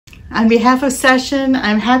On behalf of Session,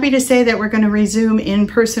 I'm happy to say that we're going to resume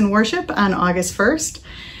in-person worship on August 1st.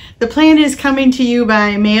 The plan is coming to you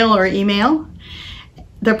by mail or email.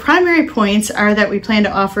 The primary points are that we plan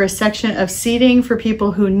to offer a section of seating for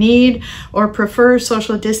people who need or prefer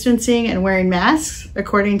social distancing and wearing masks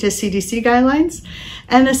according to CDC guidelines,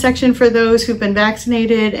 and a section for those who've been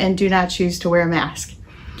vaccinated and do not choose to wear a mask.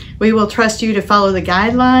 We will trust you to follow the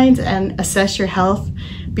guidelines and assess your health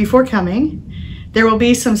before coming. There will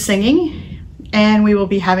be some singing, and we will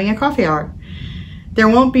be having a coffee hour. There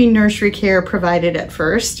won't be nursery care provided at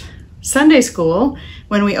first. Sunday school,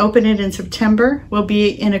 when we open it in September, will be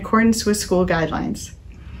in accordance with school guidelines.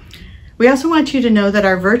 We also want you to know that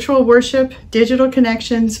our virtual worship, digital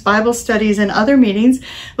connections, Bible studies, and other meetings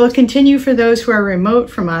will continue for those who are remote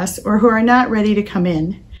from us or who are not ready to come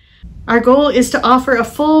in. Our goal is to offer a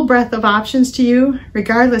full breadth of options to you,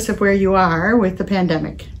 regardless of where you are with the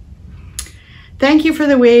pandemic. Thank you for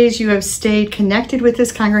the ways you have stayed connected with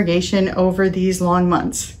this congregation over these long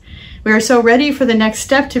months. We are so ready for the next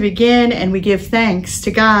step to begin, and we give thanks to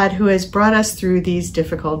God who has brought us through these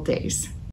difficult days.